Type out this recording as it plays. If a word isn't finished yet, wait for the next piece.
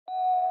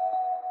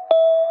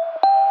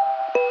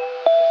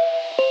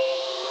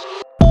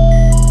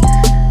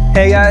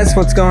Hey guys,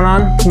 what's going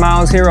on?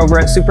 Miles here over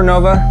at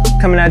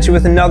SuperNova, coming at you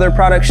with another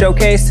product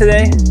showcase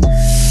today.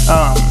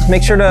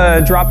 Make sure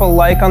to drop a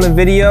like on the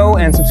video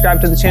and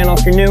subscribe to the channel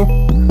if you're new.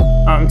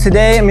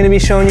 Today I'm going to be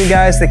showing you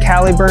guys the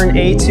Caliburn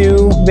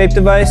A2 vape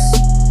device.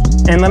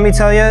 And let me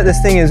tell you,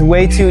 this thing is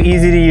way too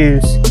easy to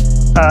use.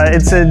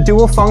 It's a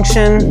dual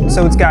function,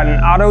 so it's got an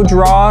auto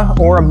draw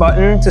or a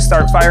button to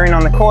start firing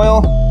on the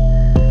coil.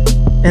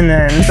 And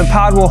then the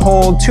pod will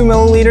hold 2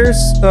 milliliters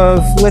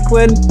of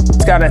liquid.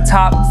 It's got a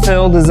top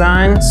fill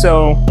design,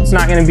 so it's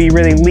not gonna be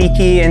really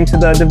leaky into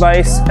the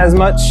device as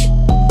much.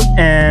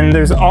 And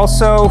there's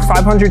also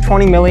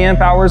 520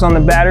 milliamp hours on the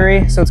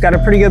battery, so it's got a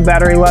pretty good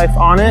battery life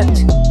on it.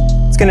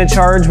 It's gonna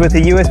charge with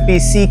a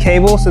USB-C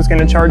cable, so it's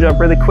gonna charge up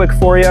really quick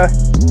for you.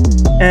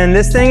 And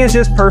this thing is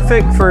just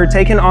perfect for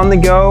taking on the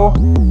go,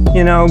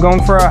 you know,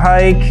 going for a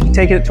hike,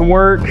 take it to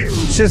work.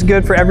 It's just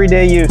good for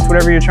everyday use,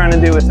 whatever you're trying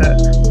to do with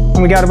it.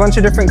 And we got a bunch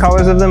of different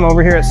colors of them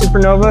over here at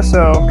SuperNova,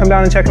 so come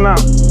down and check them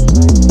out.